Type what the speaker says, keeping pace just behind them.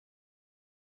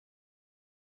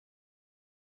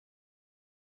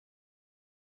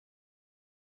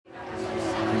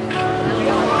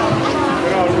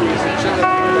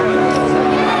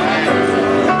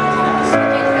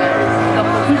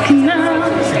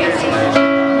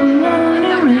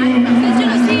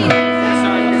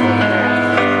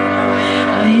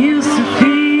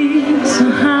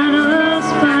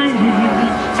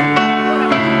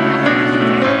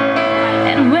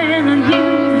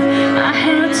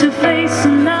face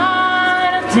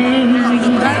another day.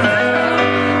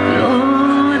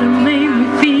 Lord, it made me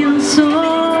feel so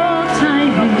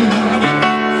tired.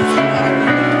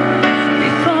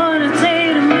 Before the day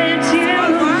I met you,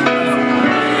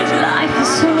 life is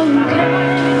so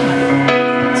kind.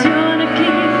 But you're the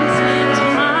keys to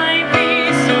my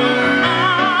peace of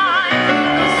mind.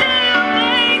 'Cause you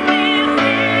make me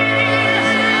feel,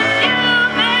 you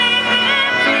make me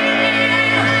feel,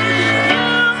 you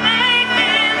make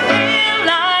me feel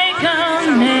like I'm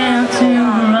meant to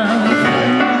run.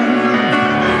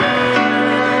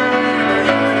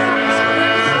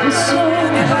 My soul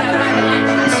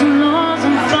is lost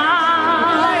and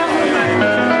found.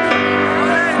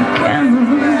 I can't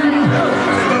run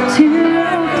to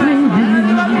bring you.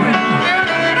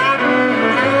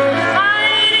 I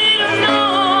didn't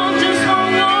know just how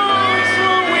long was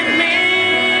with me.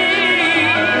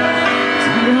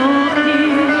 Your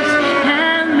peace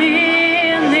and me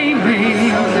and they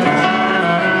will.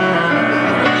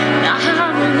 Now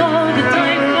I'm the Lord that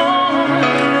I fall.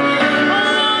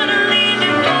 Lord, I lead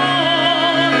you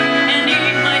on. And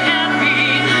if I happy,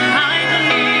 I don't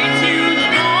need you, the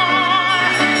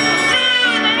Lord. 'Cause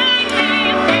you make me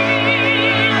feel,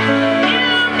 you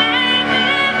make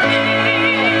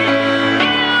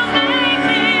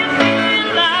me feel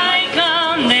like a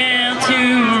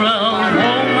natural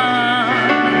woman.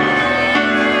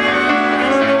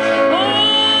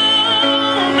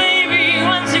 Oh, baby,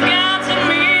 once you got to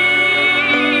me,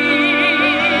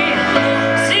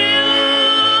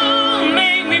 still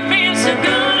make me feel so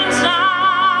good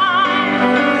inside.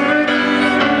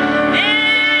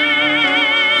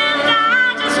 And I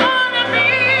just wanna be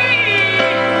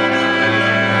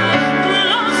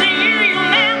close to you. You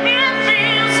make me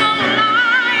feel so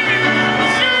alive.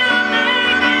 'Cause you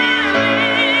make me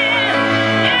feel,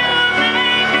 you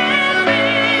make me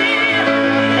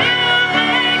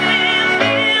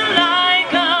feel,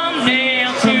 like a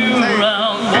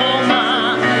natural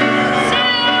woman. You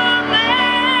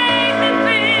make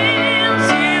me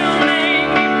feel,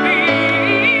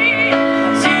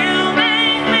 you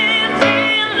make me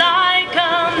feel like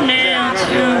a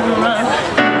natural.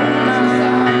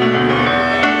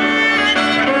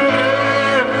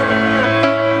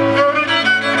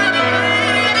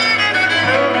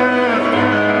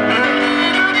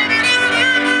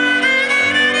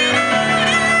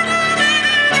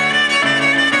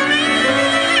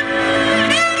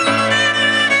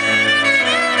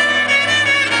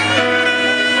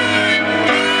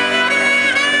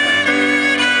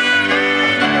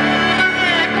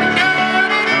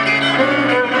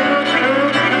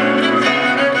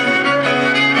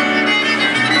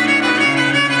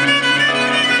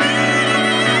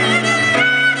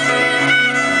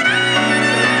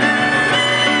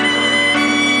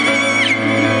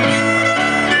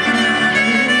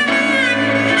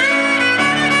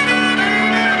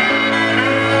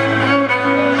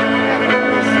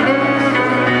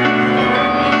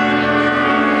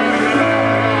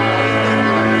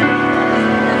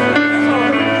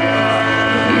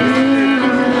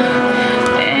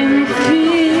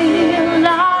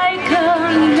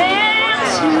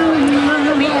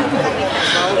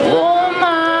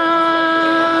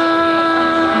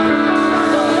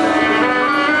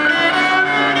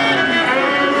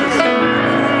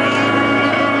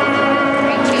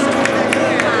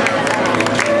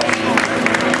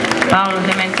 Paolo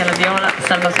Clementi alla viola,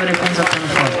 Salvo Punzo al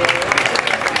pianoforte.